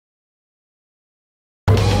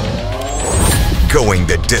going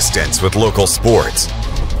the distance with local sports.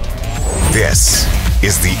 This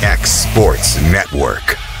is the X Sports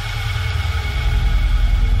Network.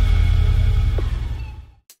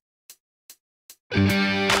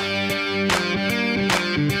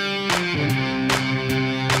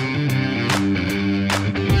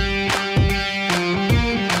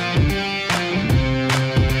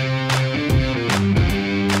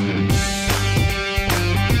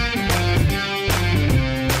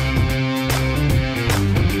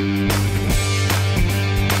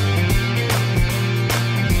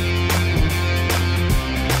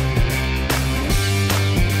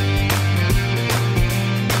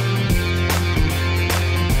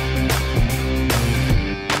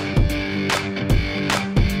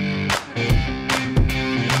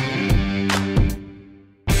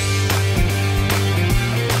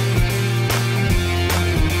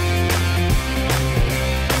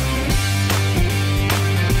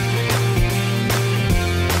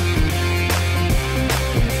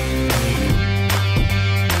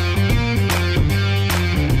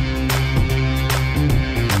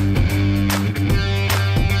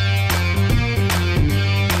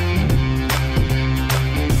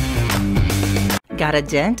 Got a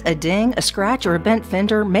dent, a ding, a scratch, or a bent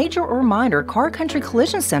fender? Major or minor, Car Country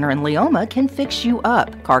Collision Center in Leoma can fix you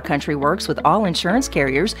up. Car Country works with all insurance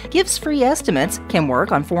carriers, gives free estimates, can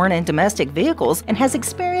work on foreign and domestic vehicles, and has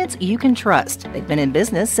experience you can trust. They've been in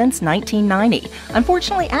business since 1990.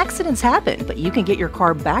 Unfortunately, accidents happen, but you can get your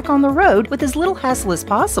car back on the road with as little hassle as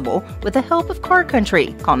possible with the help of Car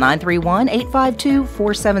Country. Call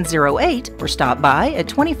 931-852-4708 or stop by at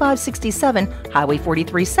 2567 Highway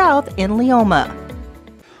 43 South in Leoma.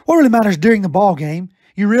 What really matters during the ball game,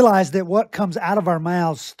 you realize that what comes out of our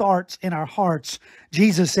mouths starts in our hearts.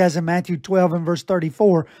 Jesus says in Matthew 12 and verse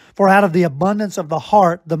 34, "For out of the abundance of the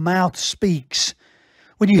heart, the mouth speaks."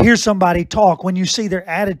 When you hear somebody talk, when you see their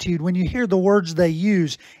attitude, when you hear the words they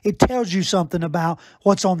use, it tells you something about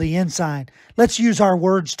what's on the inside. Let's use our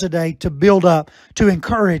words today to build up, to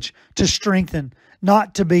encourage, to strengthen,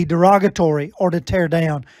 not to be derogatory or to tear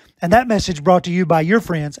down. And that message brought to you by your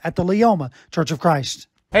friends at the Leoma Church of Christ.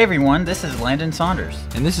 Hey everyone, this is Landon Saunders.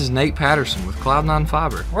 And this is Nate Patterson with Cloud9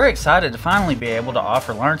 Fiber. We're excited to finally be able to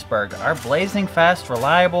offer Lawrenceburg our blazing fast,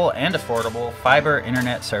 reliable, and affordable fiber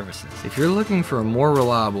internet services. If you're looking for a more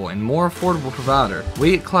reliable and more affordable provider,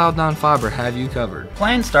 we at Cloud9 Fiber have you covered.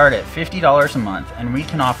 Plans start at $50 a month, and we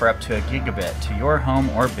can offer up to a gigabit to your home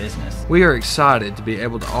or business. We are excited to be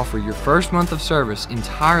able to offer your first month of service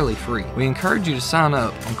entirely free. We encourage you to sign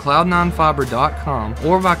up on cloud9fiber.com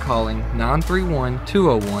or by calling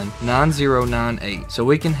 931-201-9098 so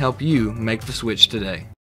we can help you make the switch today.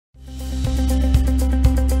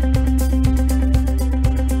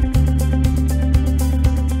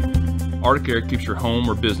 Arctic Air keeps your home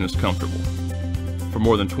or business comfortable. For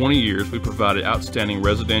more than 20 years, we provided outstanding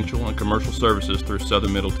residential and commercial services through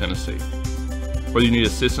southern Middle Tennessee. Whether you need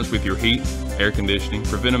assistance with your heat, air conditioning,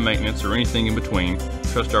 preventive maintenance, or anything in between,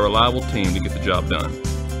 trust our reliable team to get the job done.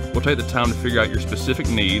 We'll take the time to figure out your specific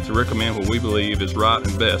needs and recommend what we believe is right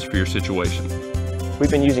and best for your situation.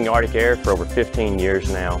 We've been using Arctic Air for over 15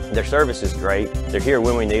 years now. Their service is great, they're here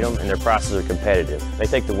when we need them, and their prices are competitive. They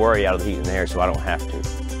take the worry out of the heat and air so I don't have to.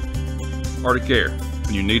 Arctic Air,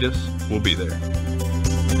 when you need us, we'll be there.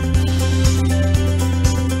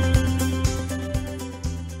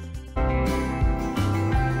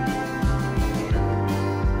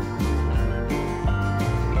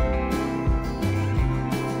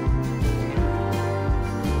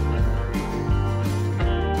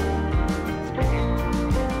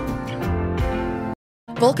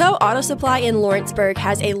 Volco Auto Supply in Lawrenceburg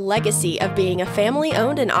has a legacy of being a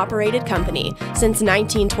family-owned and operated company. Since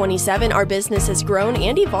 1927, our business has grown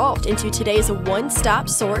and evolved into today's one-stop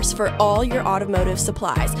source for all your automotive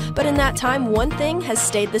supplies. But in that time, one thing has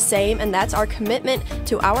stayed the same, and that's our commitment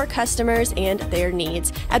to our customers and their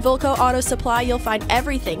needs. At Volco Auto Supply, you'll find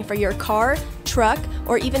everything for your car, truck,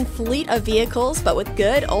 or even fleet of vehicles, but with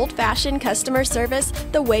good old-fashioned customer service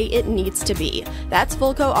the way it needs to be. That's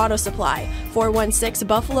Volco Auto Supply, 416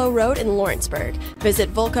 Buffalo Road in Lawrenceburg.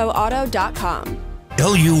 Visit volcoauto.com.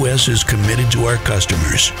 LUS is committed to our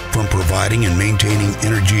customers, from providing and maintaining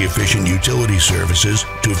energy-efficient utility services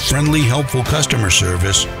to friendly, helpful customer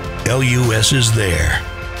service. LUS is there.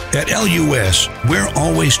 At LUS, we're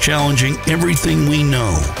always challenging everything we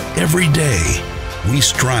know, every day. We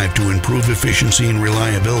strive to improve efficiency and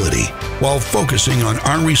reliability while focusing on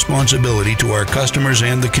our responsibility to our customers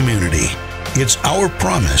and the community. It's our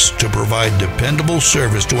promise to provide dependable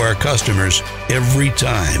service to our customers every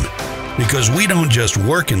time. Because we don't just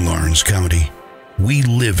work in Lawrence County, we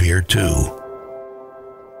live here too.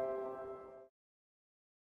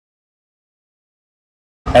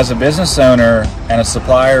 As a business owner and a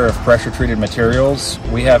supplier of pressure-treated materials,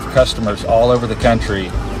 we have customers all over the country,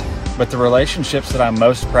 but the relationships that I'm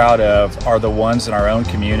most proud of are the ones in our own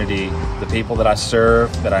community, the people that I serve,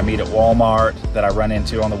 that I meet at Walmart, that I run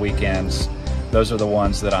into on the weekends. Those are the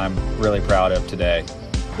ones that I'm really proud of today.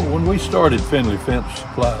 When we started Finley Fence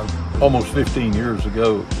Supply almost 15 years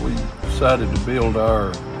ago, we decided to build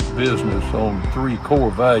our business on 3 core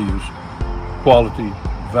values: quality,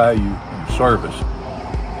 value, and service.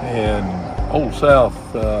 And Old South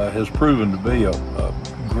has proven to be a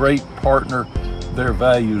great partner. Their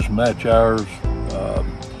values match ours.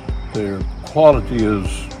 Their quality is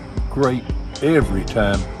great every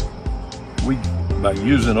time. By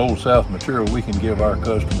using Old South material, we can give our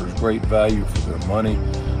customers great value for their money,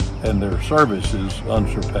 and their service is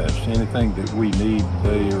unsurpassed. Anything that we need,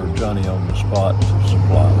 they are Johnny on the spot to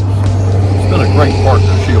supply us. It's been a great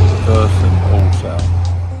partnership with us and Old South.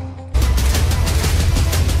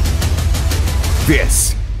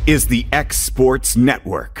 This is the X Sports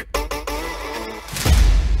Network.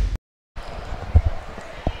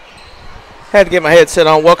 Had to get my headset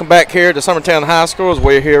on. Welcome back here to Summertown High School as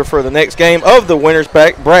we're here for the next game of the winners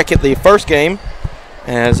bracket, the first game,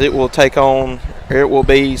 as it will take on, it will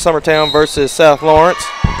be Summertown versus South Lawrence,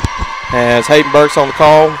 as Hayden Burke's on the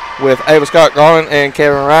call with Ava Scott Garland and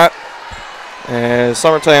Kevin Wright. As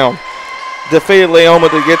Summertown defeated Leoma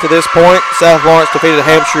to get to this point. South Lawrence defeated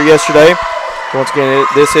Hampshire yesterday. Once again,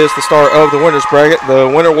 this is the start of the winners bracket. The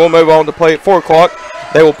winner will move on to play at 4 o'clock.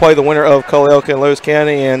 They will play the winner of Culleoka and Lewis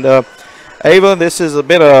County. And Ava, this has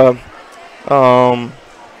been a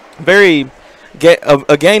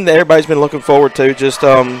game that everybody's been looking forward to. Just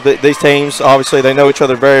these teams, obviously, they know each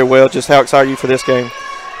other very well. Just how excited are you for this game?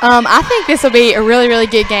 I think this will be a really, really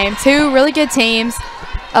good game. 2 really good teams.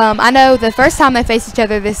 I know the first time they faced each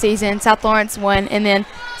other this season, South Lawrence won, and then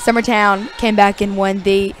Summertown came back and won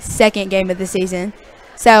the second game of the season.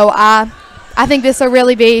 So I think this will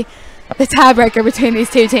really be the tiebreaker between these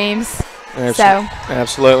 2 teams.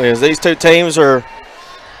 Absolutely. As these 2 teams are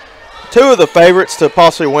 2 of the favorites to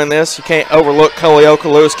possibly win this. You can't overlook Culleoka,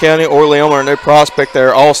 Lewis County, or Leoma, or New Prospect.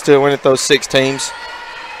 They're all still in at those 6 teams.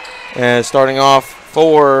 And starting off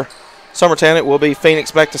for Summertown, it will be Phoenix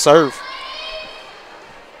back to serve.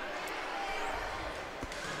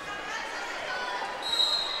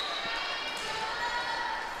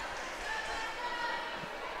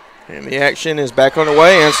 And the action is back on the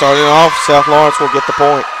way, and starting off, South Lawrence will get the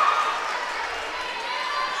point.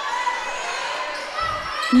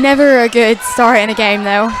 Never a good start in a game,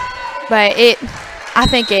 though. But I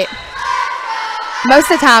think most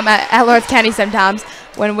of the time at Lawrence County sometimes,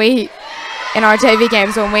 when we, in our JV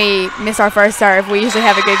games, when we miss our first serve, we usually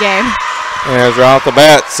have a good game. As right off the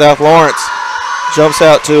bat, South Lawrence jumps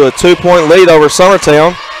out to a 2-point lead over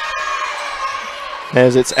Summertown,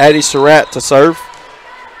 as it's Addie Surratt to serve.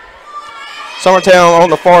 Summertown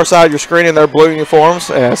on the far side of your screen in their blue uniforms.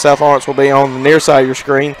 South Lawrence will be on the near side of your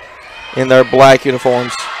screen in their black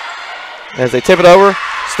uniforms. As they tip it over,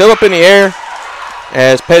 still up in the air,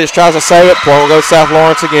 as Pettis tries to save it. Point will go to South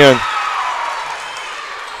Lawrence again.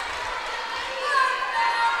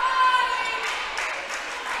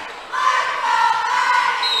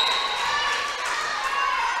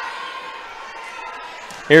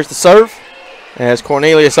 Here's the serve, as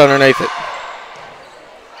Cornelius underneath it.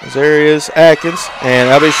 As there is Atkins, and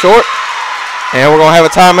that'll be short. And we're going to have a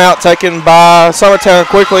timeout taken by Summertown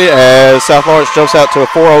quickly as South Lawrence jumps out to a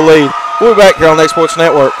 4-0 lead. We'll be back here on the X Sports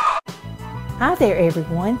Network. Hi there,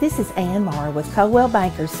 everyone. This is Ann Marr with Coldwell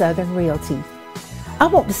Banker Southern Realty. I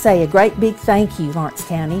want to say a great big thank you, Lawrence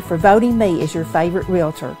County, for voting me as your favorite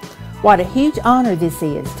realtor. What a huge honor this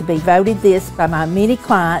is to be voted this by my many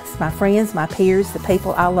clients, my friends, my peers, the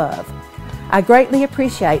people I love. I greatly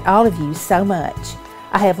appreciate all of you so much.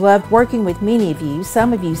 I have loved working with many of you,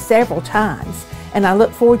 some of you several times, and I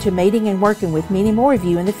look forward to meeting and working with many more of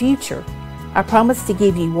you in the future. I promise to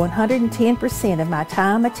give you 110% of my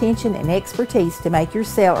time, attention, and expertise to make your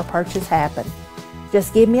sale or purchase happen.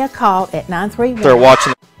 Just give me a call at 931. They're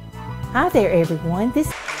watching. Hi there, everyone.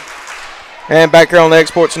 And back here on the X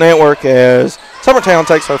Sports Network as Summertown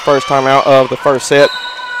takes her first time out of the first set,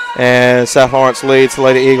 and South Lawrence leads the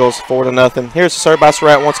Lady Eagles 4-0. Here's the serve by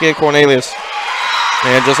Surratt once again, Cornelius.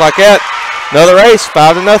 And just like that, another ace,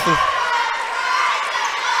 5-0.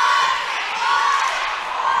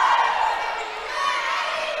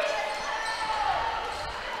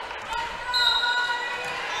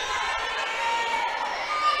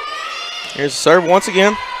 Here's the serve once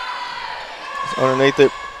again. Underneath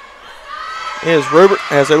it is Rupert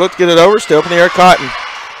as they look to get it over. Still up in the air, Cotton.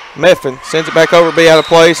 Meffin sends it back over, be out of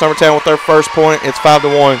play. Summertown with their first point. It's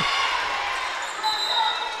 5-1.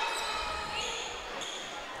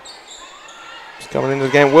 Coming into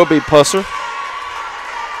the game will be Pusser.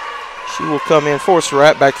 She will come in for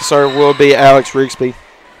Surratt. Back to serve will be Alex Rigsby.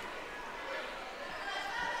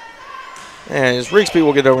 And as Rigsby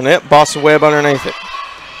will get over the net, Boston Webb underneath it.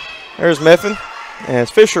 There's Meffin.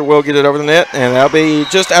 As Fisher will get it over the net, and that'll be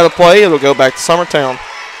just out of play. It'll go back to Summertown.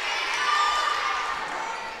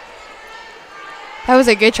 That was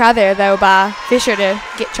a good try there, though, by Fisher to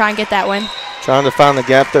try and get that one. Trying to find the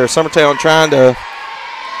gap there. Summertown trying to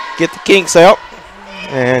get the kinks out.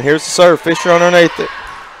 And here's the serve. Fisher underneath it.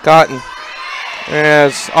 Cotton.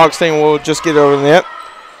 As Augustine will just get it over the net.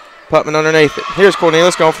 Putman underneath it. Here's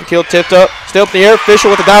Cornelius going for the kill. Tipped up. Still up in the air. Fisher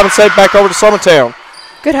with the diamond save back over to Summertown.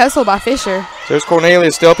 Good hustle by Fisher. There's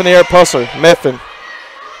Cornelius still up in the air. Pusser. Meffin.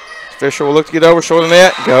 Fisher will look to get over. Short of the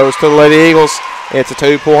net. Goes to the Lady Eagles. It's a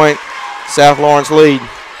 2-point South Lawrence lead.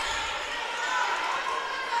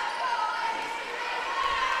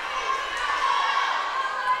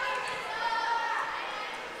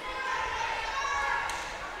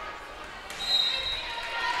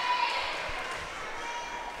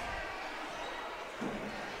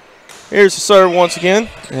 Here's the serve once again.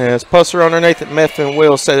 As Pusser underneath it, Meffin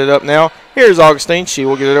will set it up now. Here's Augustine. She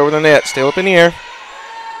will get it over the net. Still up in the air.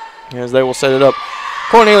 As they will set it up.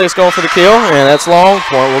 Cornelius going for the kill, and that's long.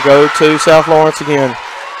 Point will go to South Lawrence again.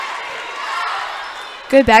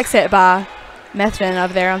 Good back set by Meffin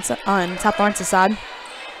over there on South Lawrence's side.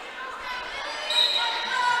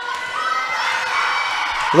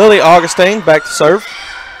 Lily Augustine back to serve.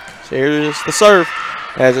 So here's the serve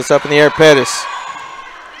as it's up in the air. Pettis.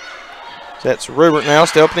 That's Rupert now,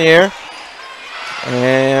 still up in the air.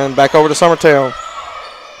 And back over to Summertown.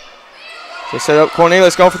 They set up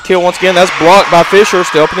Cornelius going for the kill once again. That's blocked by Fisher,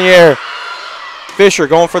 still up in the air. Fisher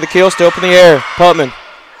going for the kill, still up in the air. Putman.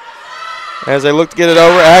 As they look to get it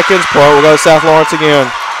over, Atkins. Point will go to South Lawrence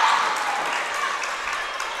again.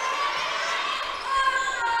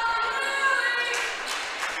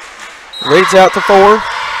 Leads out to 4.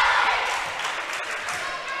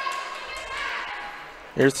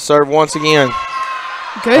 Here's the serve once again.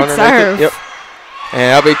 Good serve. Yep. And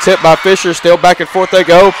that'll be tipped by Fisher. Still back and forth they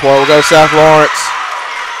go. Point will go to South Lawrence.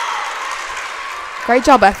 Great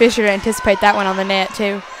job by Fisher to anticipate that one on the net,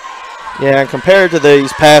 too. Yeah, and compared to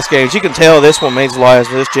these past games, you can tell this one means a lot. As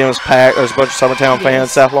this gym is packed. There's a bunch of Summertown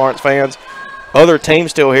fans, South Lawrence fans. Other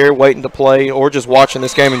teams still here waiting to play or just watching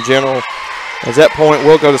this game in general. As that point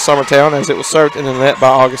will go to Summertown as it was served into the net by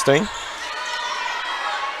Augustine.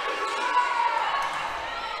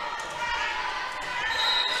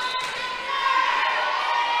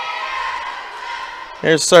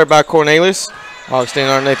 Here's the serve by Cornelius. Augustine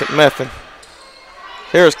underneath it, Meffin.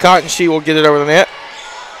 Here's Cotton. She will get it over the net.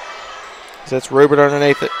 That's Rupert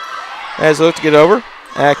underneath it. As they look to get over,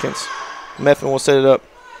 Atkins. Meffin will set it up.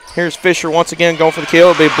 Here's Fisher once again going for the kill.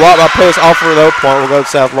 It'll be blocked by Pettis. Off for the point will go to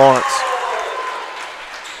South Lawrence.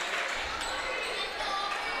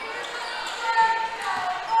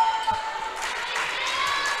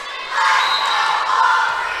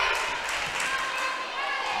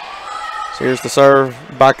 Here's the serve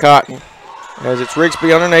by Cotton. As it's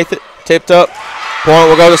Rigsby underneath it. Tipped up. Point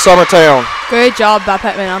will go to Summertown. Good job by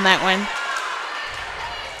Putman on that one.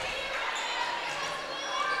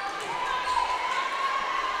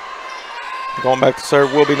 Going back to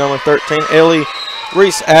serve will be number 13, Ellie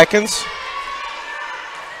Reese Atkins.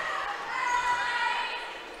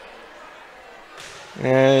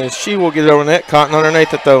 And she will get it over the net. Cotton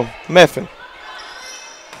underneath it though. Meffin.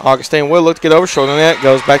 Augustine will look to get over. Short of the net.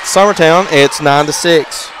 Goes back to Summertown. It's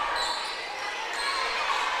 9-6.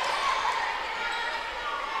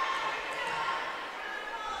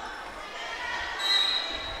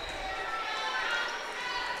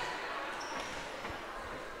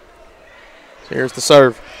 So here's the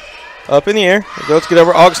serve. Up in the air. It goes to get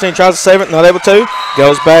over. Augustine tries to save it. Not able to.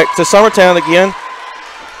 Goes back to Summertown again.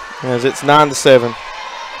 As it's 9-7.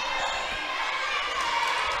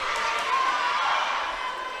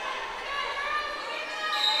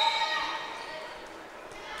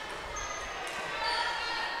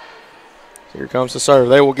 Here comes the serve.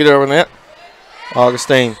 They will get it over the net.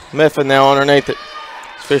 Augustine. Meffin now underneath it.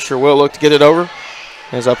 Fisher will look to get it over.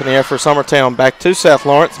 Is up in the air for Summertown. Back to South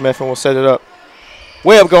Lawrence. Meffin will set it up.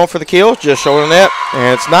 Webb going for the kill. Just short of the net.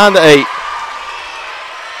 And it's 9-8.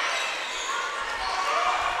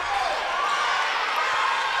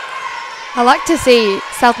 I like to see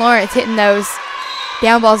South Lawrence hitting those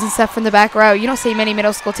down balls and stuff from the back row. You don't see many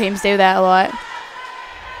middle school teams do that a lot.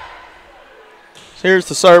 Here's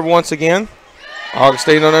the serve once again.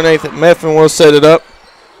 Augustine underneath it. Meffin will set it up.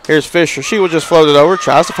 Here's Fisher. She will just float it over.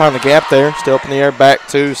 Tries to find the gap there. Still up in the air. Back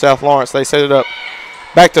to South Lawrence. They set it up.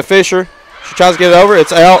 Back to Fisher. She tries to get it over.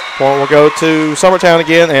 It's out. Point will go to Summertown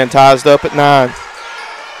again and ties it up at 9.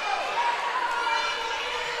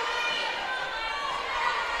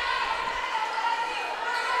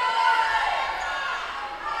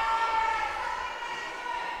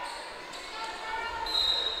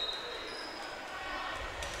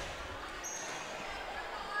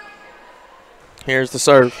 Here's the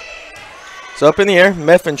serve. It's up in the air.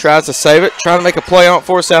 Meffin tries to save it, trying to make a play on it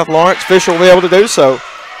for South Lawrence. Fisher will be able to do so.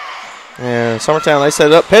 And Summertown, they set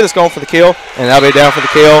it up. Pettis going for the kill, and that'll be down for the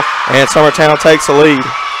kill. And Summertown takes the lead.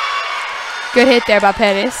 Good hit there by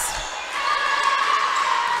Pettis.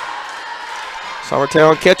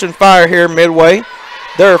 Summertown catching fire here midway.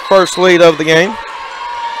 Their first lead of the game.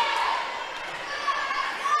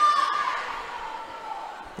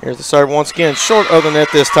 Here's the serve once again, short of the net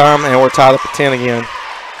this time, and we're tied up at 10 again.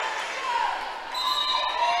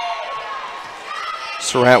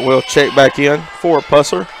 Surratt will check back in for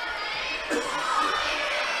Pusser.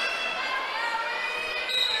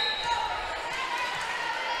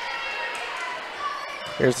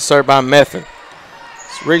 Here's the serve by Meffin.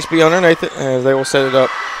 It's Rigsby underneath it as they will set it up.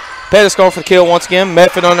 Pettis going for the kill once again.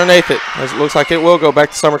 Meffin underneath it as it looks like it will go back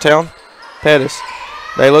to Summertown. Pettis.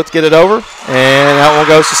 They look to get it over, and that one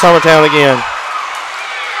goes to Summertown again.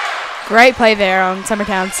 Great play there on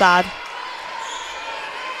Summertown's side.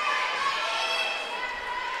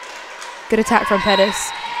 Good attack from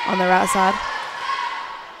Pettis on the right side.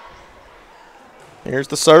 Here's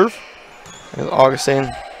the serve. There's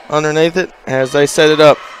Augustine underneath it as they set it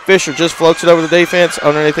up. Fisher just floats it over the defense.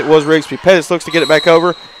 Underneath it was Rigsby. Pettis looks to get it back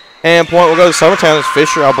over, and point will go to Summertown as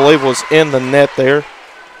Fisher, I believe, was in the net there.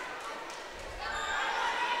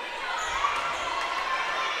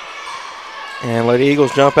 And Lady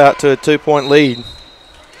Eagles jump out to a 2-point lead.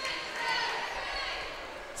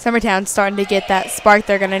 Summertown's starting to get that spark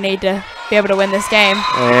they're going to need to be able to win this game.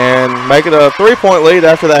 And make it a 3-point lead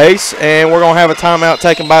after the ace. And we're going to have a timeout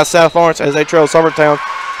taken by South Lawrence as they trail Summertown.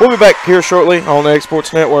 We'll be back here shortly on the Egg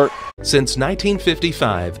Sports Network. Since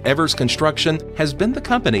 1955, Evers Construction has been the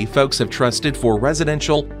company folks have trusted for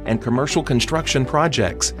residential and commercial construction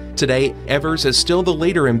projects. Today, Evers is still the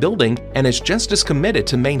leader in building and is just as committed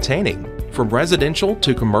to maintaining. From residential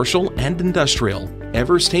to commercial and industrial,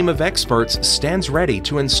 Evers' team of experts stands ready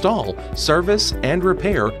to install, service, and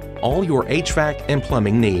repair all your HVAC and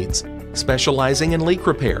plumbing needs. Specializing in leak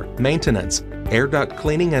repair, maintenance, air duct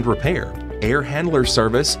cleaning and repair, air handler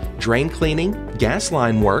service, drain cleaning, gas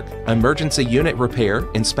line work, emergency unit repair,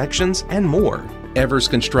 inspections, and more. Evers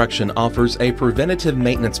Construction offers a preventative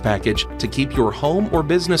maintenance package to keep your home or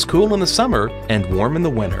business cool in the summer and warm in the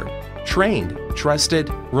winter. Trained, trusted,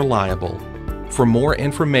 reliable. For more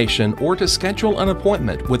information or to schedule an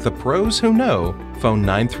appointment with the pros who know, phone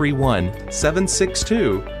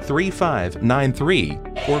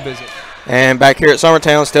 931-762-3593 or visit. And back here at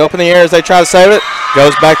Summertown, still up in the air as they try to save it.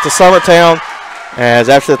 Goes back to Summertown as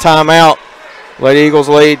after the timeout, Lady Eagles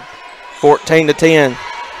lead 14-10.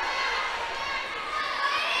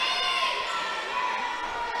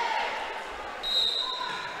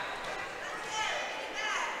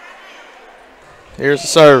 Here's the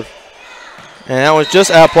serve. And that was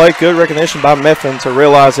just out of play. Good recognition by Meffin to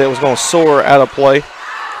realize it was going to soar out of play.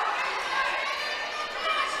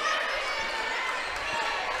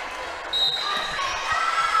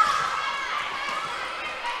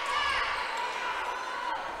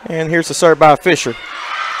 And here's the serve by Fisher.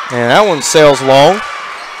 And that one sails long.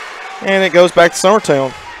 And it goes back to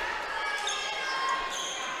Summertown.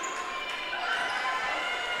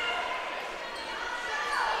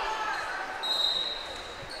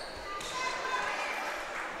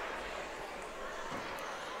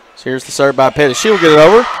 So here's the serve by Pettis. She'll get it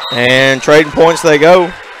over. And trading points they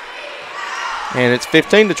go. And it's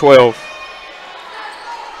 15-12.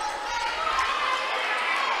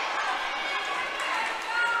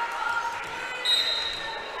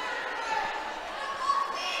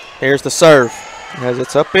 Here's the serve as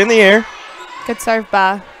it's up in the air. Good serve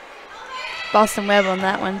by Boston Webb on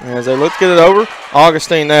that one. As they look to get it over.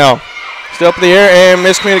 Augustine now. Still up in the air and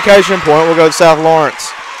miscommunication. Point will go to South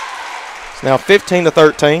Lawrence. It's now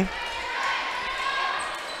 15-13.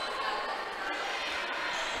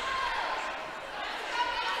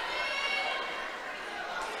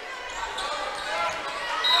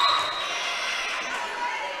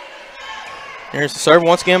 Here's the serve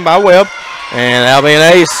once again by Webb. And that'll be an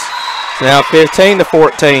ace. It's now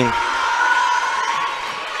 15-14.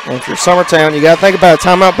 And if you're Summertown, you got to think about a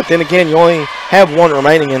timeout, but then again, you only have one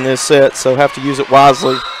remaining in this set, so have to use it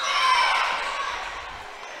wisely.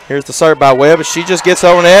 Here's the serve by Webb. She just gets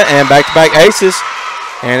over net and back-to-back aces.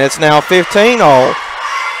 And it's now 15-all.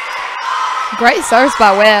 Great serves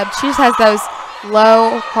by Webb. She just has those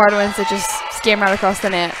low, hard ones that just skim right across the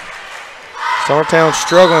net. Summertown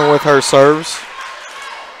struggling with her serves.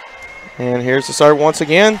 And here's the serve once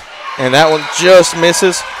again. And that one just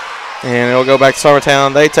misses. And it'll go back to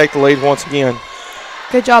Summertown. They take the lead once again.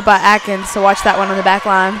 Good job by Atkins to watch that one on the back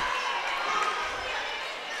line.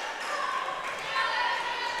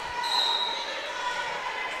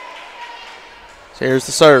 So here's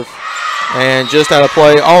the serve. And just out of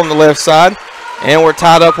play on the left side. And we're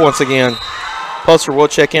tied up once again. Pusser will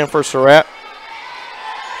check in for Surratt.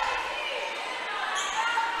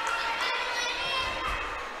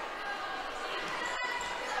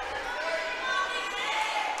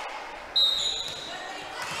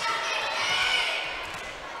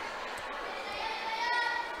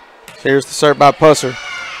 Here's the serve by Pusser.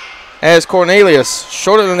 As Cornelius,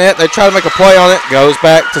 short of the net, they try to make a play on it. Goes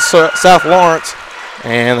back to South Lawrence,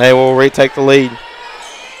 and they will retake the lead.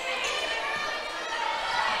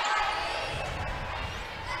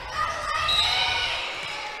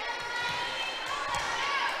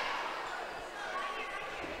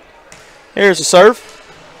 Here's the serve.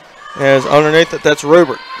 As underneath it, that's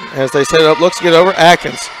Rupert. As they set it up, looks to get over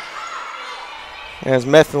Atkins. As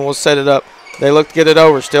Methvin will set it up. They look to get it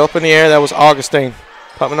over. Still up in the air. That was Augustine.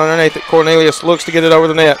 Pumping underneath it. Cornelius looks to get it over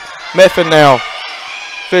the net. Methvin now.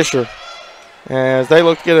 Fisher. As they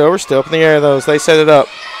look to get it over. Still up in the air, though, as they set it up.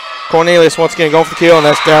 Cornelius once again going for the kill, and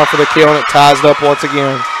that's down for the kill, and it ties it up once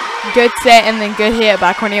again. Good set and then good hit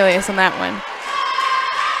by Cornelius on that one.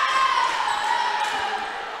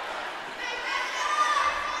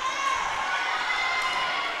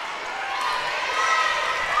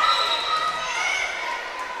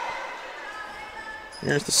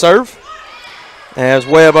 Here's the serve. As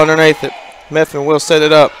Webb underneath it. Methvin will set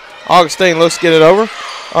it up. Augustine looks to get it over.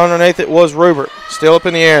 Underneath it was Rupert. Still up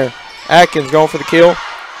in the air. Atkins going for the kill.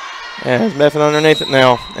 As Methvin underneath it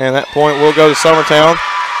now. And that point will go to Summertown.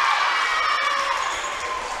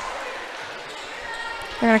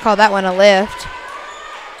 They're going to call that one a lift.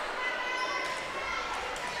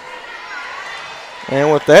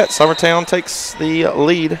 And with that, Summertown takes the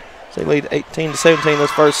lead. They lead 18-17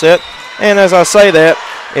 this first set. And as I say that,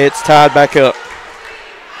 it's tied back up.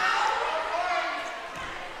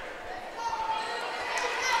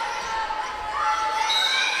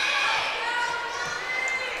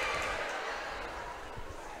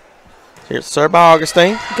 Here's the serve by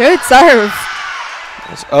Augustine. Good serve.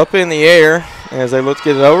 It's up in the air as they look to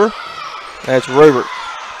get it over. That's Rupert.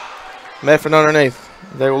 Methvin underneath.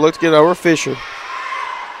 They will look to get it over. Fisher.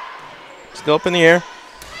 Still up in the air.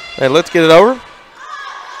 They look to get it over.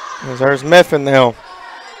 As there's Methvin now.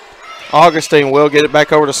 Augustine will get it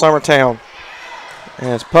back over to Summertown. And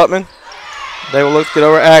it's Putman. They will look to get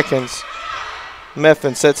over Atkins.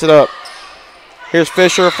 Methvin sets it up. Here's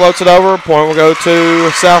Fisher, floats it over. Point will go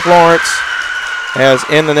to South Lawrence. As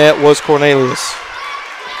in the net was Cornelius.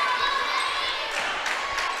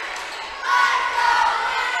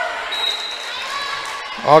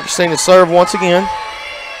 Augustine to serve once again.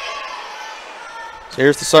 So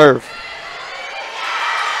here's the serve.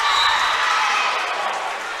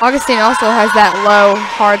 Augustine also has that low,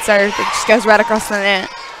 hard serve that just goes right across the net.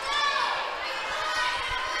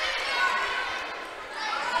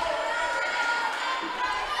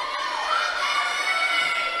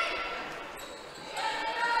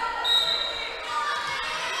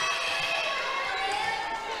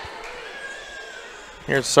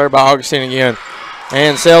 Here's the serve by Augustine again.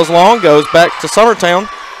 And sails long, goes back to Summertown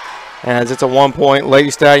as it's a 1-point Lady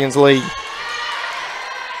Stallions lead.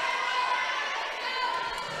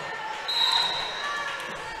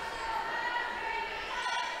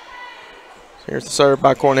 Here's the serve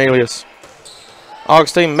by Cornelius.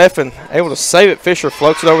 Augustine Methvin able to save it. Fisher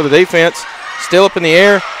floats it over the defense. Still up in the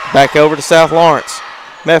air. Back over to South Lawrence.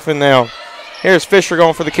 Methvin now. Here's Fisher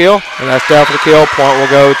going for the kill. And that's down for the kill. Point will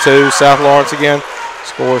go to South Lawrence again.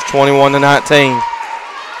 Scores 21-19.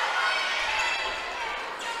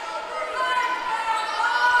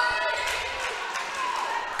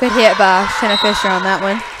 Good hit by Shanna Fisher on that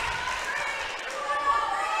one.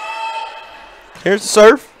 Here's the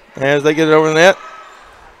serve as they get it over the net.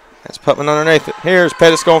 That's Putman underneath it. Here's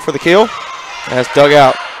Pettis going for the kill. That's dug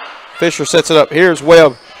out. Fisher sets it up. Here's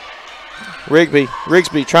Webb.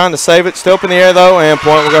 Rigsby trying to save it. Still up in the air, though, and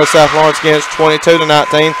point will go South Lawrence again. It's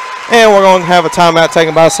 22-19. And we're going to have a timeout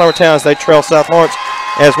taken by Summertown as they trail South Lawrence.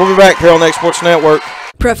 As we'll be back here on the X Sports Network.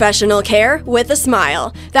 Professional care with a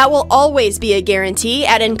smile. That will always be a guarantee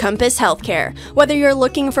at Encompass Healthcare. Whether you're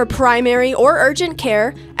looking for primary or urgent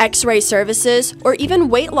care, x-ray services, or even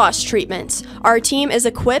weight loss treatments, our team is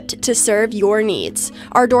equipped to serve your needs.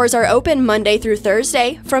 Our doors are open Monday through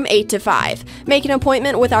Thursday from 8 to 5. Make an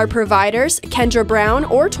appointment with our providers, Kendra Brown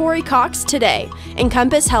or Tori Cox, today.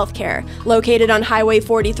 Encompass Healthcare, located on Highway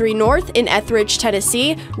 43 North in Etheridge,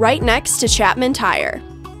 Tennessee, right next to Chapman Tire.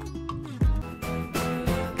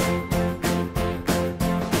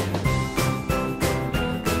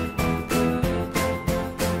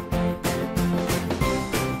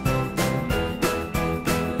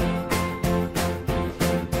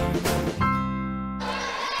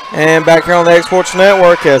 And back here on the X Sports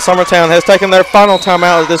Network, as Summertown has taken their final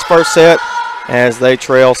timeout of this first set as they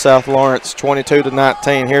trail South Lawrence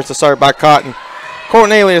 22-19. Here's the serve by Cotton.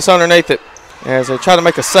 Cornelius underneath it as they try to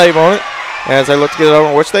make a save on it as they look to get it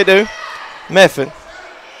over, which they do. Meffin.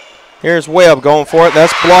 Here's Webb going for it.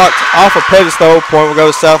 That's blocked off of Pettis, though. Point will go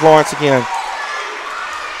to South Lawrence again.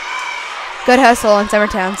 Good hustle on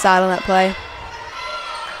Summertown's side on that play.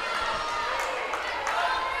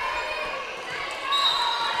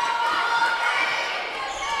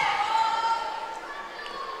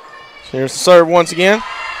 Here's the serve once again.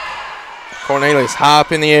 Cornelius high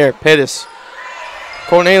up in the air. Pettis.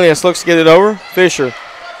 Cornelius looks to get it over. Fisher.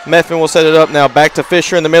 Meffin will set it up now. Back to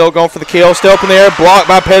Fisher in the middle, going for the kill. Still up in the air. Blocked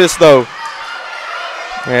by Pettis, though.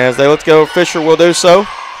 As they look to go, Fisher will do so.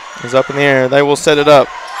 He's up in the air. They will set it up.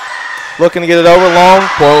 Looking to get it over. Long.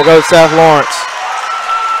 Point will go to South Lawrence.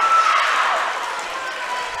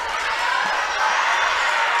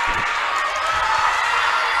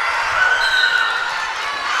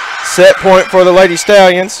 Set point for the Lady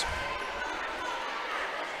Stallions.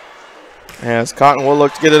 As Cotton will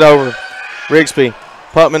look to get it over. Rigsby,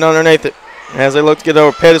 Putman underneath it. As they look to get it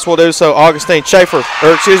over, Pettis will do so. Augustine Schaefer,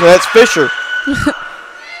 or excuse me, that's Fisher.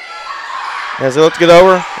 As they look to get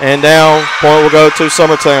over and down, point will go to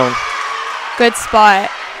Summertown. Good spot.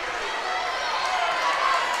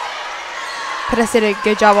 Pettis did a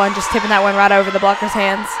good job on just tipping that one right over the blocker's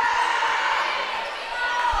hands.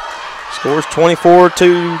 Scores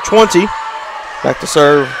 24-20. Back to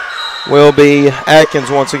serve will be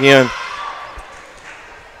Atkins once again.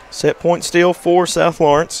 Set point still for South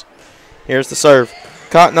Lawrence. Here's the serve.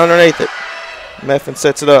 Cotton underneath it. Meffin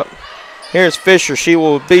sets it up. Here's Fisher. She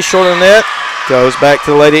will be short on net. Goes back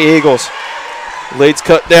to the Lady Eagles. Leads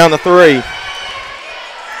cut down to 3.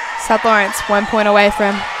 South Lawrence 1 point away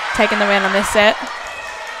from taking the win on this set.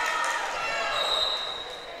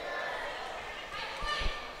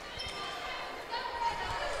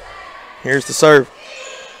 Here's the serve.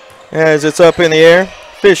 As it's up in the air,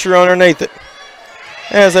 Fisher underneath it.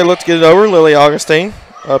 As they look to get it over, Lily Augustine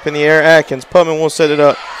up in the air. Atkins, Putman will set it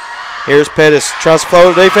up. Here's Pettis, tries to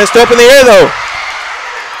follow the defense, up in the air though.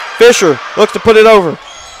 Fisher looks to put it over.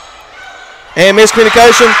 And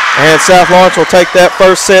miscommunication, and South Lawrence will take that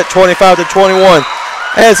first set 25-21.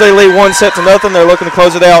 As they lead 1-0, they're looking to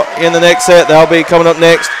close it out in the next set. That'll be coming up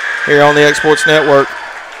next here on the X Sports Network.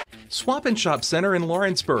 Swap and Shop Center in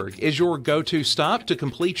Lawrenceburg is your go-to stop to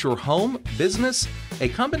complete your home, business, a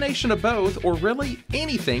combination of both, or really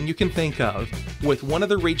anything you can think of. With one of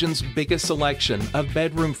the region's biggest selection of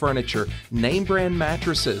bedroom furniture, name brand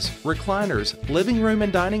mattresses, recliners, living room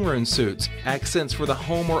and dining room suites, accents for the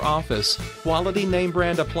home or office, quality name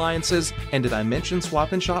brand appliances, and did I mention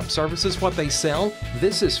Swap and Shop services what they sell?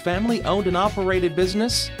 This is family owned and operated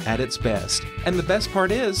business at its best. And the best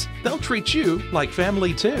part is, they'll treat you like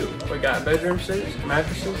family too. We got bedroom suites,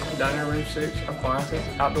 mattresses, dining room suites, appliances,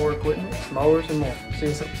 outdoor equipment, mowers, and more.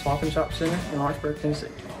 See us at Swap and Shop Center in Lawrenceburg, Tennessee.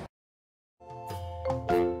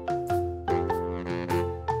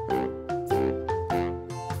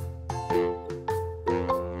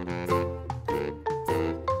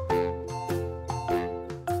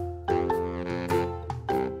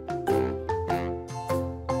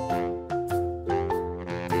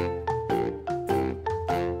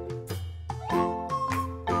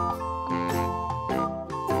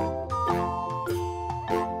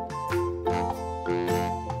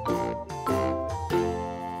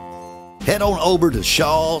 Head on over to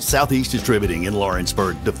Shaw Southeast Distributing in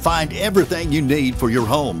Lawrenceburg to find everything you need for your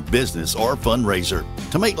home, business, or fundraiser.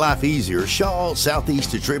 To make life easier, Shaw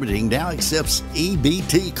Southeast Distributing now accepts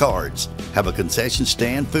EBT cards. Have a concession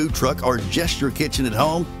stand, food truck, or just your kitchen at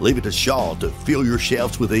home? Leave it to Shaw to fill your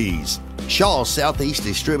shelves with ease. Shaw Southeast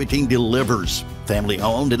Distributing delivers. Family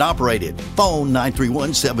owned and operated. Phone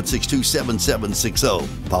 931-762-7760.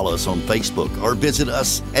 Follow us on Facebook or visit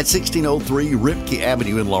us at 1603 Ripke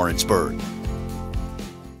Avenue in Lawrenceburg.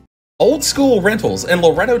 Old School Rentals in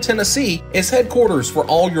Loretto, Tennessee is headquarters for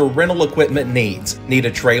all your rental equipment needs. Need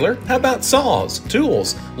a trailer? How about saws,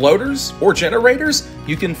 tools, loaders, or generators?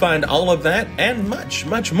 You can find all of that and much,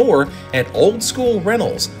 much more at Old School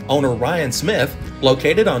Rentals. Owner Ryan Smith,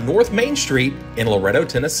 located on North Main Street in Loretto,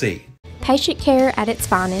 Tennessee. Patient care at its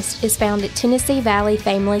finest is found at Tennessee Valley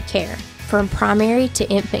Family Care. From primary to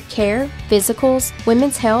infant care, physicals,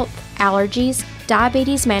 women's health, allergies,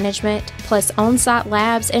 diabetes management, plus on-site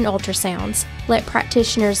labs and ultrasounds. Let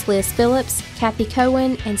practitioners Liz Phillips, Kathy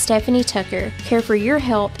Cohen, and Stephanie Tucker care for your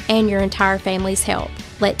health and your entire family's health.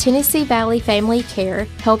 Let Tennessee Valley Family Care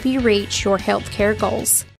help you reach your health care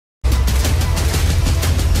goals.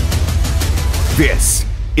 This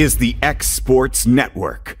is the X Sports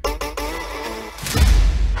Network.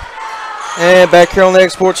 And back here on the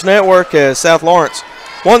X Sports Network, as South Lawrence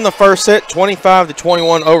won the first set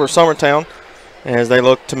 25-21 over Summertown, as they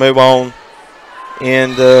look to move on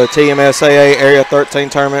in the TMSAA Area 13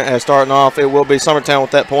 tournament. As starting off, it will be Summertown with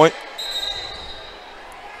that point.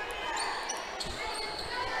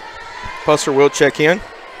 Pusser will check in.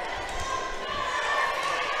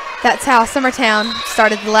 That's how Summertown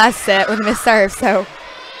started the last set with a missed serve, so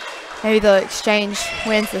maybe they'll exchange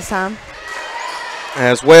wins this time.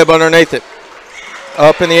 As Webb underneath it.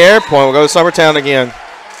 Up in the air, point will go to Summertown again.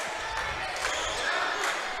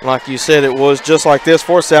 Like you said, it was just like this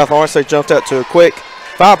for South Lawrence. They jumped out to a quick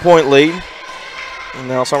 5-point lead. And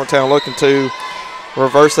now Summertown looking to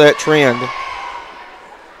reverse that trend.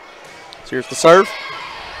 So here's the serve.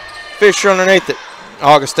 Fisher underneath it.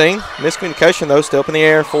 Augustine. Miscommunication, though, still up in the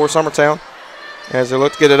air for Summertown as they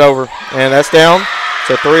look to get it over. And that's down. It's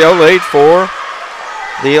a 3-0 lead for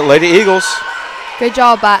the Lady Eagles. Good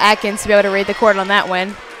job by Atkins to be able to read the court on that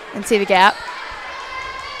one and see the gap.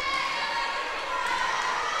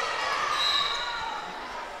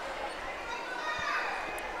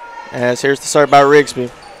 As here's the serve by Rigsby.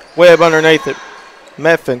 Webb underneath it.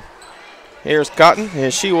 Meffin. Here's Cotton,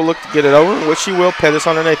 and she will look to get it over, which she will. Pettis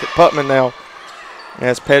underneath it. Putman now.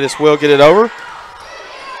 As Pettis will get it over.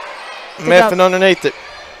 Meffin underneath it.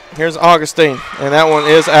 Here's Augustine, and that one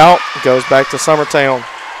is out. Goes back to Summertown.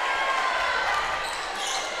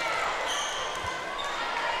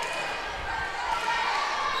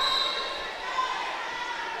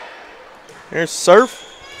 Here's the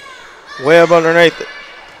serve. Webb underneath it.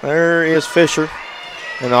 There is Fisher.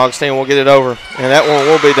 And Augustine will get it over. And that one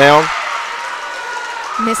will be down.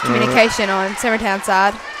 Miscommunication on Summertown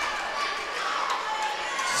side.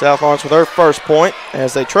 South Lawrence with her first point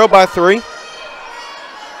as they trail by 3.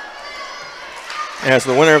 As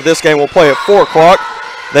the winner of this game will play at 4 o'clock.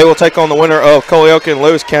 They will take on the winner of Colioca and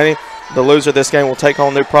Lewis County. The loser of this game will take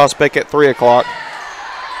on New Prospect at 3 o'clock.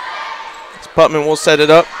 Putman will set it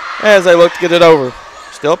up as they look to get it over.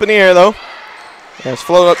 Still up in the air, though. As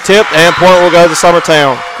float up tipped, and point will go to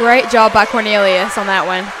Summertown. Great job by Cornelius on that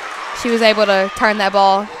one. She was able to turn that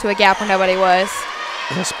ball to a gap where nobody was.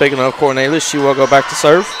 And speaking of Cornelius, she will go back to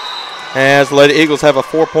serve as the Lady Eagles have a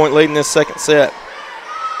 4-point lead in this second set.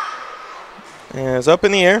 As up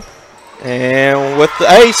in the air, and with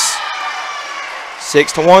the ace,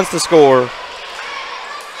 6-1's the score.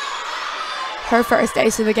 Her first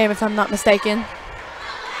ace of the game, if I'm not mistaken.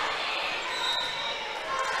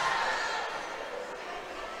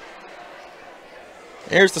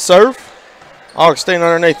 Here's the serve. Augustine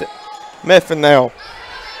underneath it. Meffin now.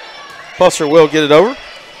 Pusser will get it over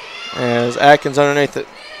as Atkins underneath it.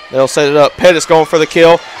 They'll set it up. Pettis going for the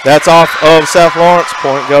kill. That's off of South Lawrence.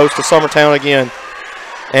 Point goes to Summertown again.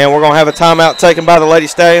 And we're going to have a timeout taken by the Lady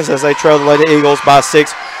Stallions as they trail the Lady Eagles by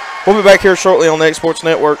 6. We'll be back here shortly on the X Sports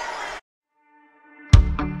Network.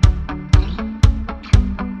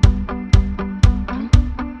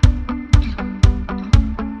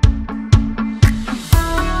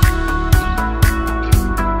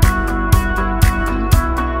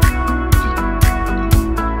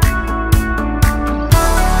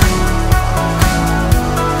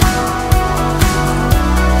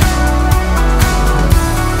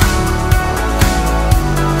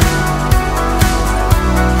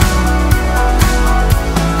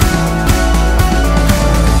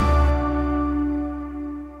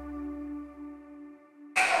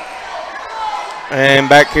 And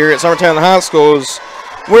back here at Summertown High Schools,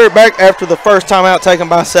 we're back after the first timeout taken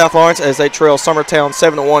by South Lawrence as they trail Summertown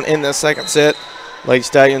 7-1 in the second set. Lady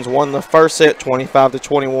Stallions won the first set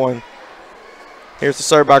 25-21. Here's the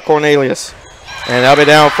serve by Cornelius. And they'll be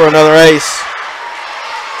down for another ace.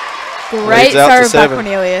 Great serve by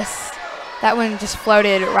Cornelius. That one just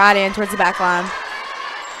floated right in towards the back line.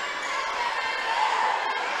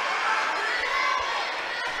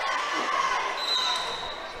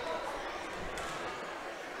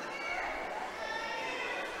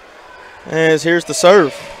 As here's the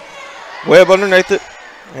serve. Webb underneath it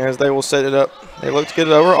as they will set it up. They look to get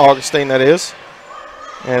it over. Augustine, that is.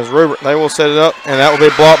 As Rupert, they will set it up, and that will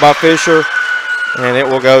be blocked by Fisher, and it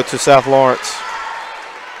will go to South Lawrence.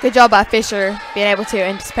 Good job by Fisher being able to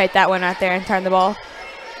anticipate that one right there and turn the ball.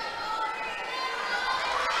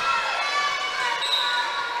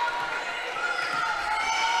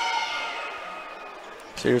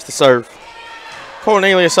 So here's the serve.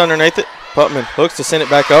 Cornelius underneath it. Putman looks to send it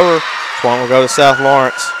back over. This one will go to South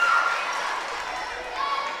Lawrence.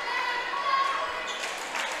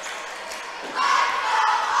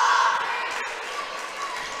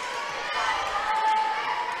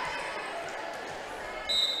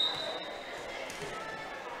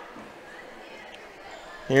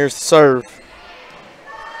 Here's the serve.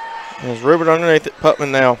 There's Rupert underneath it.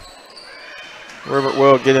 Putman now. Rupert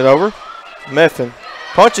will get it over. Meffin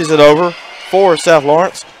punches it over for South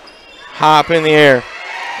Lawrence. High up in the air.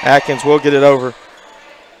 Atkins will get it over.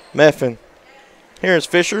 Meffin. Here's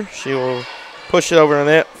Fisher. She will push it over the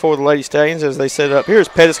net for the Lady Stallions as they set it up. Here's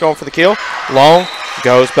Pettis going for the kill. Long.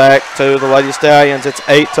 Goes back to the Lady Stallions. It's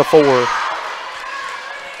 8-4.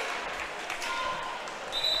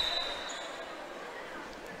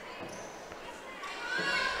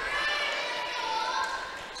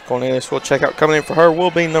 Cornelius will check out. Coming in for her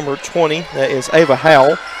will be number 20. That is Ava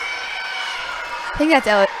Howell. I think that's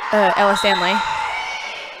Ella Stanley.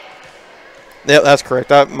 Yep, that's correct.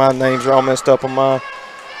 My names are all messed up on my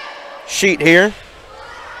sheet here.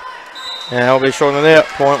 And that'll be short of the net.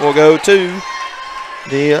 Point will go to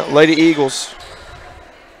the Lady Eagles.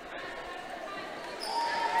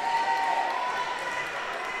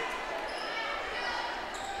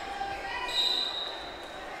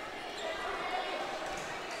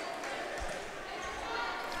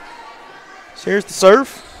 So here's the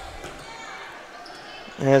serve.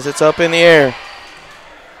 As it's up in the air.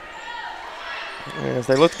 As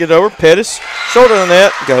they look to get it over, Pettis, short of the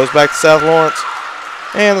net, goes back to South Lawrence.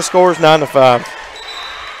 And the score is 9-5.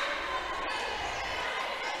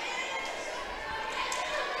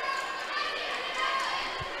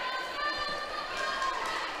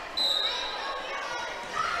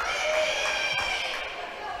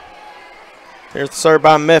 Here's the serve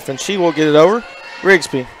by Meffin. She will get it over.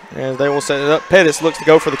 Rigsby, as they will set it up. Pettis looks to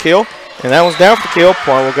go for the kill, and that one's down for the kill.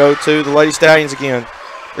 Point will go to the Lady Stallions again.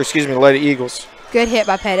 Or excuse me, the Lady Eagles. Good hit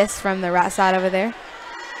by Pettis from the right side over there.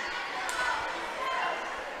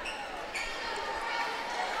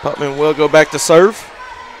 Putman will go back to serve.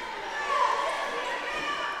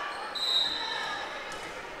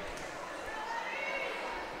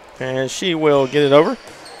 And she will get it over.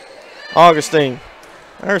 Augustine.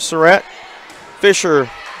 There's Surratt. Fisher.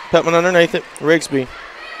 Putman underneath it. Rigsby.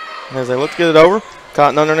 As they look to get it over.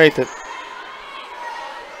 Cotton underneath it.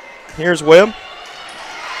 Here's Webb.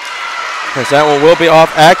 As that one will be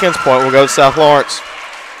off Atkins. Point will go to South Lawrence.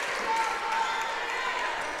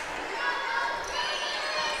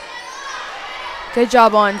 Good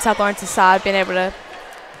job on South Lawrence's side being able to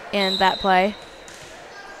end that play.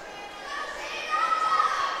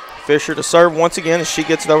 Fisher to serve once again as she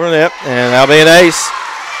gets it over the net. And that'll be an ace.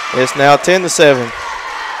 It's now 10-7.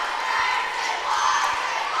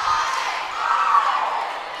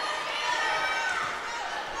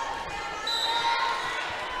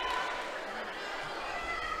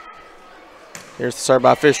 Here's the serve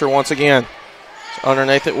by Fisher once again. So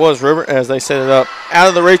underneath it was River as they set it up. Out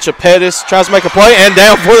of the reach of Pettis. Tries to make a play and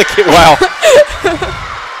down for the kick. Wow.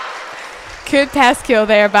 Good pass kill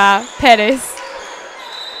there by Pettis.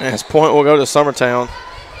 And his point will go to Summertown.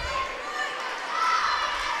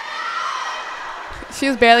 She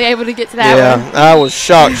was barely able to get to that one. Yeah, I was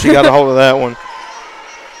shocked she got a hold of that one.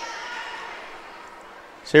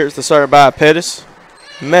 So here's the serve by Pettis.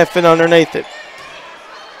 Meffin underneath it.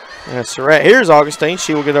 That's right. Here's Augustine.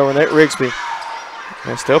 She will get over that. Rigsby.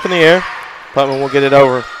 And still up in the air. Putman will get it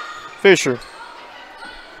over. Fisher.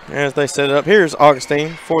 As they set it up. Here's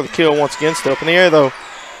Augustine for the kill once again. Still up in the air though.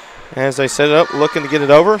 As they set it up, looking to get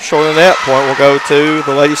it over. Short of that. Point will go to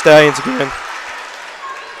the Lady Stallions again.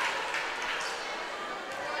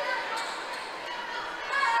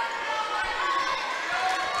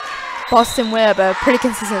 Boston Webb, a pretty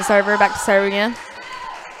consistent server. Back to serve again.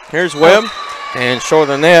 Here's Webb. And short of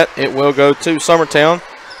the net, it will go to Summertown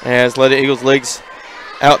as Lady Eagles leagues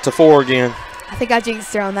out to 4 again. I think I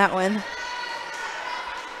jinxed her on that one.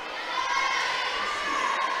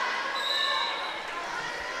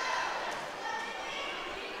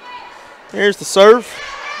 Here's the serve.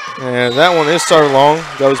 And that one is served long.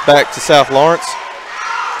 Goes back to South Lawrence.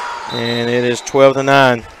 And it is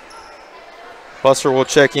 12-9. Buster will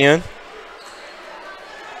check in.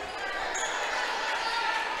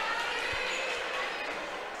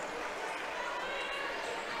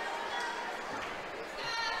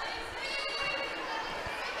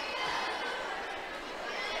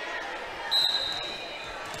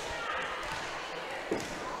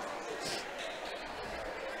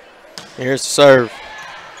 Here's the serve.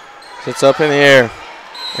 Sits up in the air.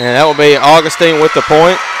 And that will be Augustine with the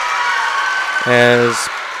point. As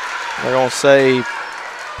they're going to say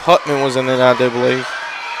Putman was in it, I do believe.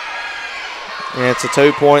 And it's a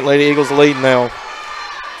 2-point. Lady Eagles lead now.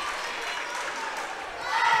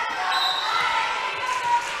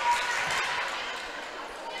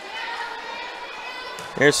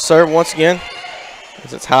 Here's the serve once again.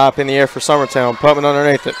 As it's high up in the air for Summertown. Putman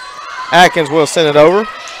underneath it. Atkins will send it over.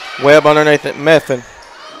 Webb underneath it. Methvin.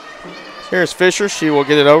 Here's Fisher. She will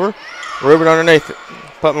get it over. Rubin underneath it.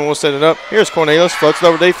 Putman will set it up. Here's Cornelius. Floats it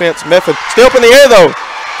over defense. Methvin still up in the air though.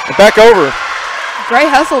 And back over. Great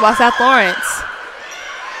hustle by South Lawrence.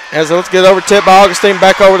 As let's get over, tip by Augustine,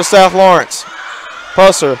 back over to South Lawrence.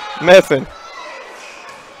 Pusser, Methvin.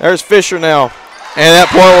 There's Fisher now. And that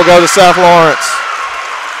point will go to South Lawrence.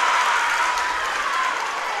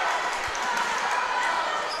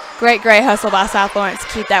 Great hustle by South Lawrence to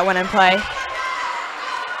keep that one in play.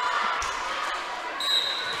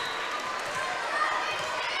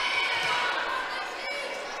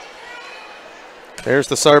 There's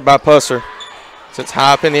the serve by Pusser. Sits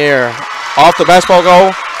high up in the air. Off the basketball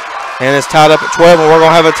goal. And it's tied up at 12. And we're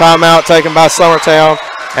going to have a timeout taken by Summertown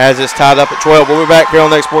as it's tied up at 12. We'll be back here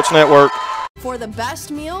on the X Sports Network. For the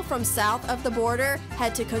best meal from south of the border,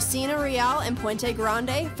 head to Cocina Real in Puente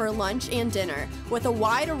Grande for lunch and dinner. With a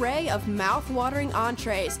wide array of mouth-watering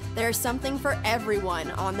entrees, there's something for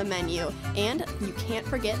everyone on the menu. And you can't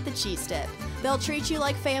forget the cheese dip. They'll treat you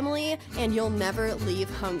like family, and you'll never leave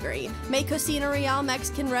hungry. Make Cocina Real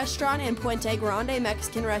Mexican Restaurant and Puente Grande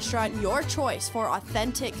Mexican Restaurant your choice for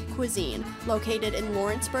authentic cuisine, located in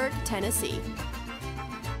Lawrenceburg, Tennessee.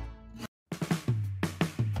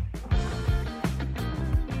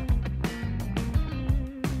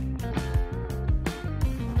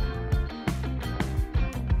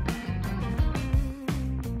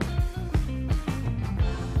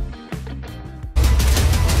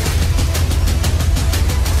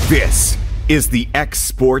 This is the X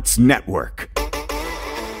Sports Network.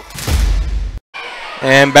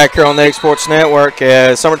 And back here on the X Sports Network,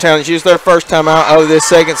 as Summertown has used their first timeout of this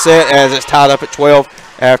second set as it's tied up at 12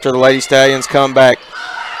 after the Lady Stallions come back.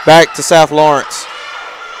 Back to South Lawrence.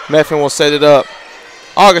 Methvin will set it up.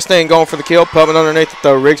 Augustine going for the kill. Putman underneath it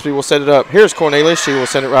though. Rigsby will set it up. Here's Cornelius. She will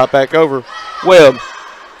send it right back over. Webb.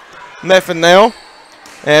 Methvin now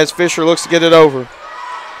as Fisher looks to get it over.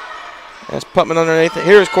 That's Putman underneath it.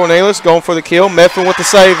 Here's Cornelius going for the kill. Methvin with the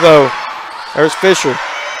save, though. There's Fisher.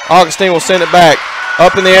 Augustine will send it back.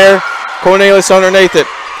 Up in the air. Cornelius underneath it.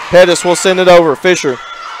 Pettis will send it over. Fisher.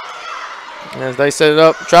 As they set it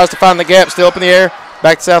up. Tries to find the gap. Still up in the air.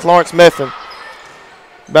 Back to South Lawrence. Methvin.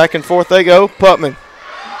 Back and forth they go. Putman.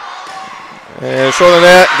 And short of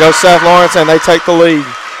that goes South Lawrence, and they take the lead.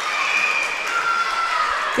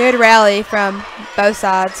 Good rally from both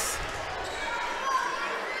sides.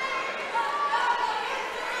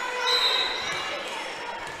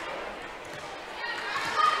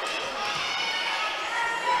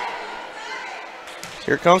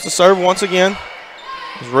 Here comes the serve once again.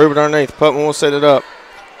 It's Rupert underneath. Putman will set it up.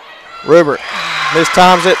 Rupert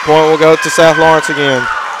mistimes it. Point will go to South Lawrence again.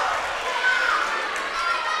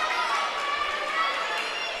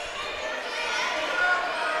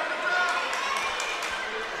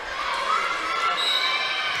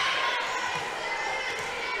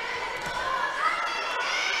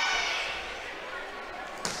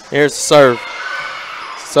 Here's the serve.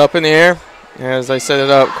 It's up in the air as they set it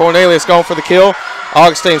up. Cornelius going for the kill.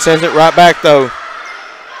 Augustine sends it right back, though.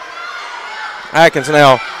 Atkins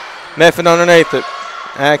now. Methvin underneath it.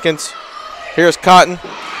 Atkins. Here's Cotton.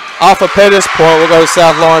 Off of Pettis. Point will go to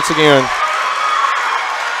South Lawrence again.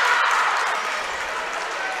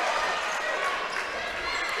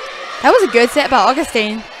 That was a good set by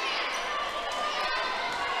Augustine.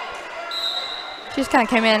 She just kind of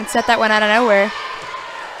came in and set that one out of nowhere.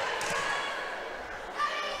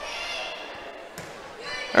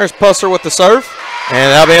 There's Pusser with the serve.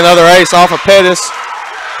 And that'll be another ace off of Pettis.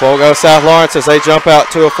 We'll go South Lawrence as they jump out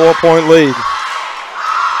to a 4-point lead.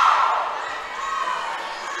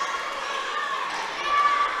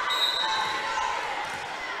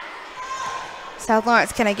 South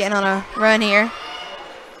Lawrence kind of getting on a run here.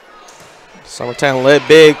 Summertown led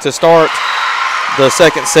big to start the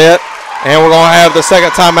second set. And we're going to have the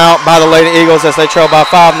second timeout by the Lady Eagles as they trail by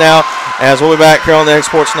 5 now, as we'll be back here on the X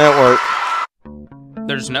Sports Network.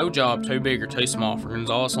 There's no job too big or too small for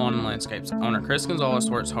Gonzalez Lawn and Landscapes. Owner Chris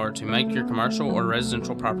Gonzalez works hard to make your commercial or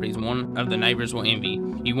residential properties one of the neighbors will envy.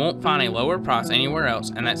 You won't find a lower price anywhere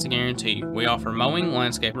else, and that's a guarantee. We offer mowing,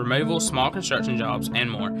 landscape removal, small construction jobs,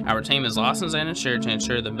 and more. Our team is licensed and insured to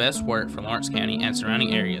ensure the best work for Lawrence County and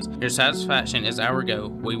surrounding areas. Your satisfaction is our goal.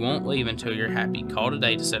 We won't leave until you're happy. Call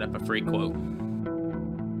today to set up a free quote.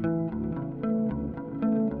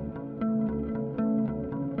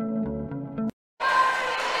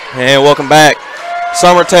 And welcome back.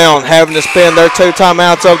 Summertown having to spend their 2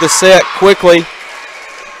 timeouts of the set quickly.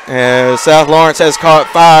 As South Lawrence has caught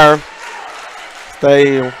fire.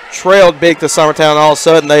 They trailed big to Summertown. All of a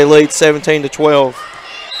sudden they lead 17-12.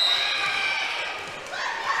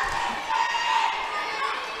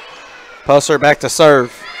 Pusser back to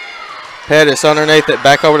serve. Pettis underneath it.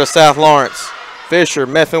 Back over to South Lawrence. Fisher.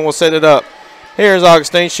 Methvin will set it up. Here's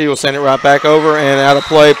Augustine. She will send it right back over. And out of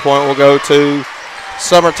play. Point will go to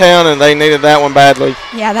Summertown, and they needed that one badly.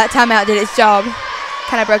 Yeah, that timeout did its job.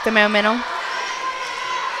 Kind of broke the momentum.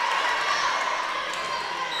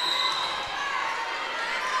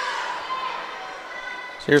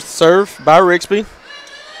 Here's the serve by Rigsby.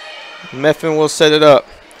 Methvin will set it up.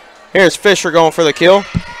 Here's Fisher going for the kill.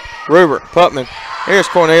 Rubert, Putman. Here's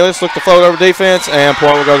Cornelius. Look to float over defense, and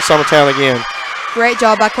point will go to Summertown again. Great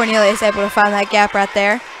job by Cornelius, able to find that gap right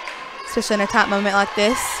there, especially in a tight moment like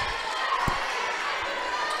this.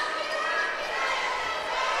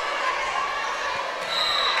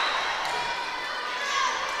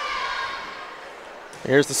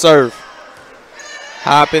 Here's the serve.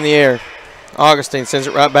 High up in the air. Augustine sends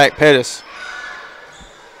it right back. Pettis.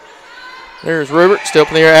 There's Rubert. Still up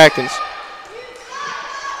in the air. Atkins.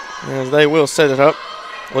 As they will set it up.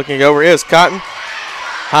 Looking over is Cotton.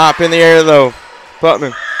 High up in the air though.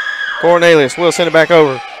 Putman. Cornelius will send it back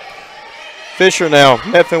over. Fisher now.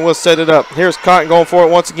 Methvin will set it up. Here's Cotton going for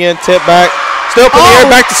it once again. Tip back. Still up in the air.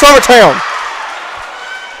 Back to Summertown.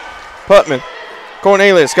 Putman.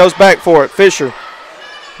 Cornelius goes back for it. Fisher.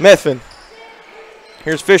 Methvin.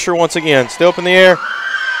 Here's Fisher once again. Still up in the air.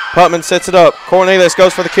 Putman sets it up. Cornelius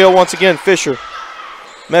goes for the kill once again. Fisher.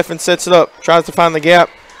 Methvin sets it up. Tries to find the gap.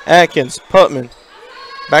 Atkins. Putman.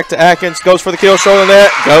 Back to Atkins. Goes for the kill. Shoulder net.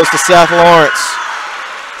 Goes to South Lawrence.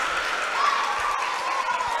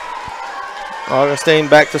 Augustine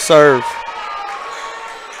back to serve.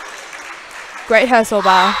 Great hustle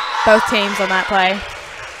by both teams on that play.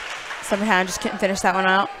 Summertown just couldn't finish that one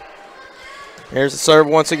out. Here's the serve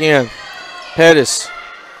once again. Pettis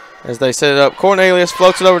as they set it up. Cornelius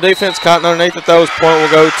floats it over defense. Cotton underneath it. Those point will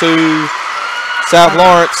go to South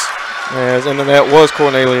Lawrence. As in the net was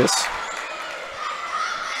Cornelius.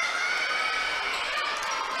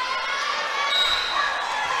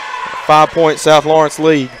 A 5-point South Lawrence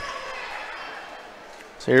lead.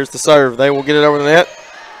 So here's the serve. They will get it over the net.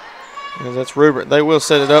 As that's Rubert. They will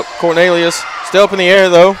set it up. Cornelius still up in the air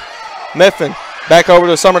though. Methvin back over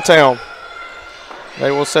to Summertown. They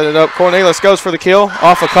will set it up. Cornelius goes for the kill.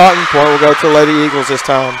 Off of Cotton. Point will go to the Lady Eagles this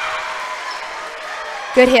time.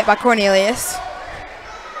 Good hit by Cornelius.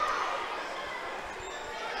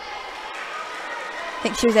 I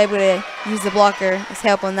think she was able to use the blocker as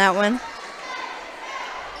help on that one.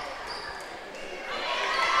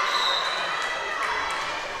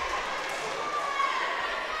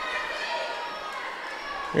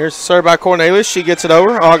 Here's the serve by Cornelius. She gets it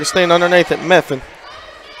over. Augustine underneath it. Methvin.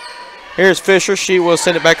 Here's Fisher. She will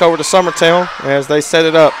send it back over to Summertown as they set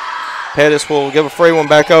it up. Pettis will give a free one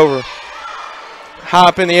back over. High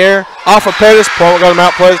up in the air. Off of Pettis. Point will go to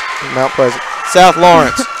Mount Pleasant. South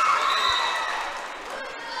Lawrence.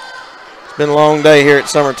 It's been a long day here at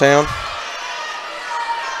Summertown.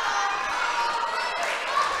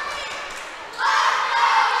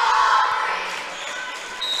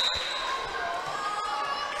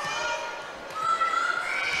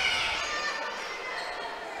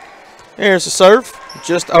 Here's the serve,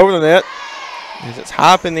 just over the net. It's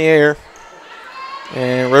high up in the air.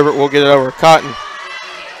 And Rivert will get it over. Cotton.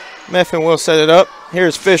 Methvin will set it up.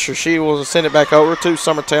 Here's Fisher. She will send it back over to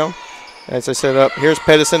Summertown as they set it up. Here's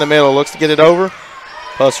Pettis in the middle. Looks to get it over.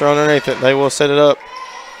 Pusser underneath it. They will set it up.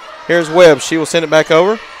 Here's Webb. She will send it back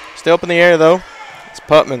over. Still up in the air, though. It's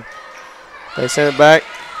Putman. They send it back.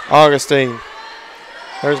 Augustine.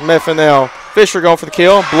 There's Methvin now. Fisher going for the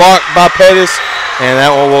kill. Blocked by Pettis. And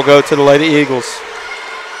that one will go to the Lady Eagles.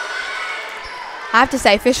 I have to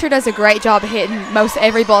say, Fisher does a great job of hitting most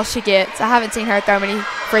every ball she gets. I haven't seen her throw many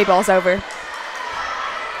free balls over.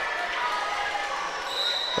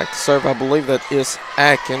 Back to serve, I believe that is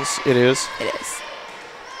Atkins. It is. It is.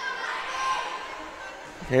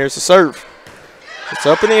 Here's the serve. It's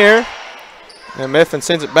up in the air. And Methvin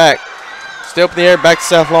sends it back. Still up in the air, back to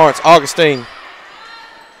South Lawrence. Augustine.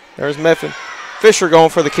 There's Meffin. Fisher going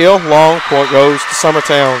for the kill. Long point goes to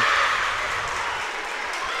Summertown.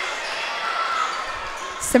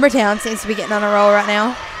 Summertown seems to be getting on a roll right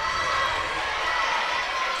now.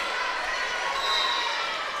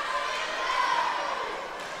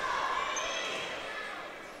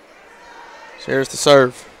 So here's the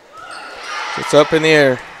serve. It's up in the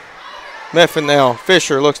air. Meffin now.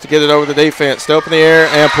 Fisher looks to get it over the defense. Still up in the air,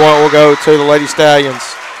 and point will go to the Lady Stallions.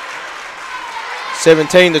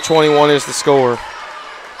 17-21 is the score.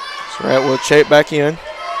 So that will check back in.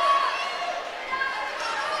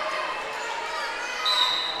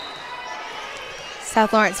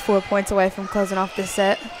 South Lawrence 4 points away from closing off this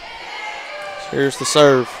set. So here's the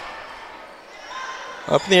serve.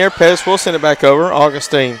 Up in the air, Pettis will send it back over.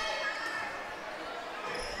 Augustine.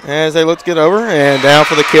 As they look to get over, and down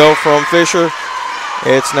for the kill from Fisher.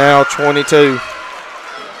 It's now 22.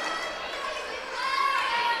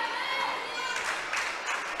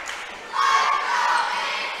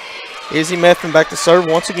 Izzy Meffin back to serve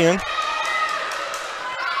once again.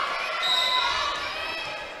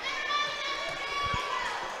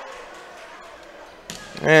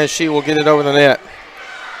 And she will get it over the net.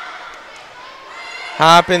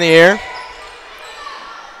 High up in the air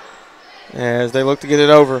as they look to get it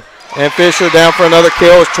over. And Fisher down for another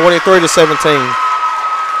kill. It's 23-17.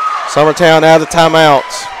 Summertown out of the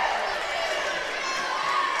timeouts.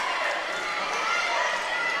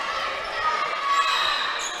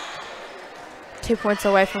 Two points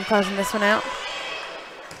away from closing this one out.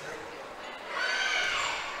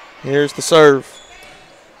 Here's the serve.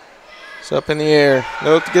 It's up in the air.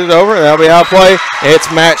 Look to get it over. That'll be out of play. It's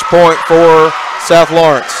match point for South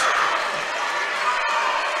Lawrence.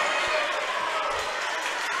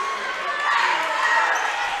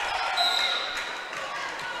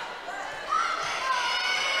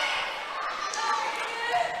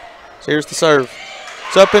 So here's the serve.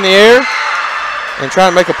 It's up in the air and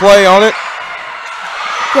trying to make a play on it.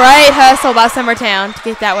 Great hustle by Summertown to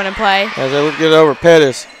get that one in play. As they look to get it over,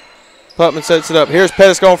 Pettis. Putman sets it up. Here's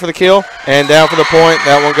Pettis going for the kill and down for the point.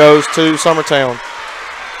 That one goes to Summertown.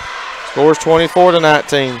 Scores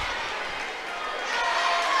 24-19.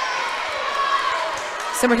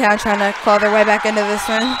 Summertown trying to claw their way back into this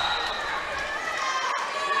one.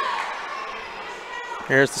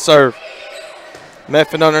 Here's the serve.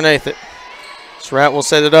 Meffin underneath it. Surratt will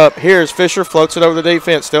set it up. Here's Fisher, floats it over the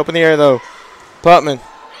defense. Still up in the air though. Putman,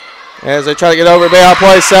 as they try to get over the out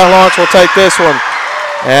play, South Lawrence will take this one.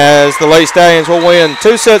 As the Lady Stallions will win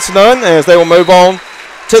 2-0 as they will move on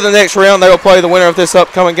to the next round. They will play the winner of this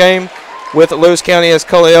upcoming game with Lewis County as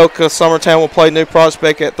Culleoka. Summertown will play New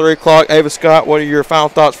Prospect at 3 o'clock. Ava Scott, what are your final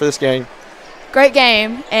thoughts for this game? Great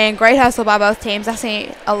game and great hustle by both teams. I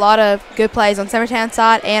see a lot of good plays on Summertown's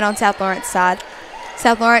side and on South Lawrence side.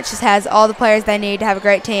 South Lawrence just has all the players they need to have a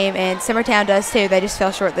great team, and Summertown does too. They just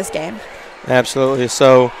fell short this game. Absolutely.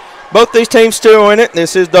 So both these teams still in it.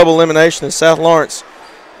 This is double elimination, and South Lawrence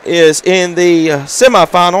is in the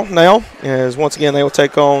semifinal now, as once again they will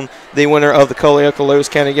take on the winner of the Culleoka-Lewis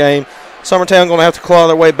County game. Summertown going to have to claw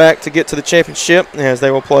their way back to get to the championship as they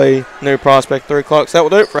will play New Prospect 3 o'clock. So that will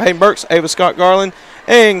do it for Hayden Burks, Ava Scott Garland,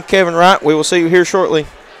 and Kevin Wright. We will see you here shortly.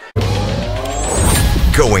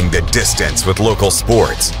 Going the distance with local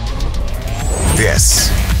sports. This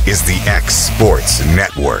is the X Sports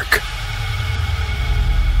Network.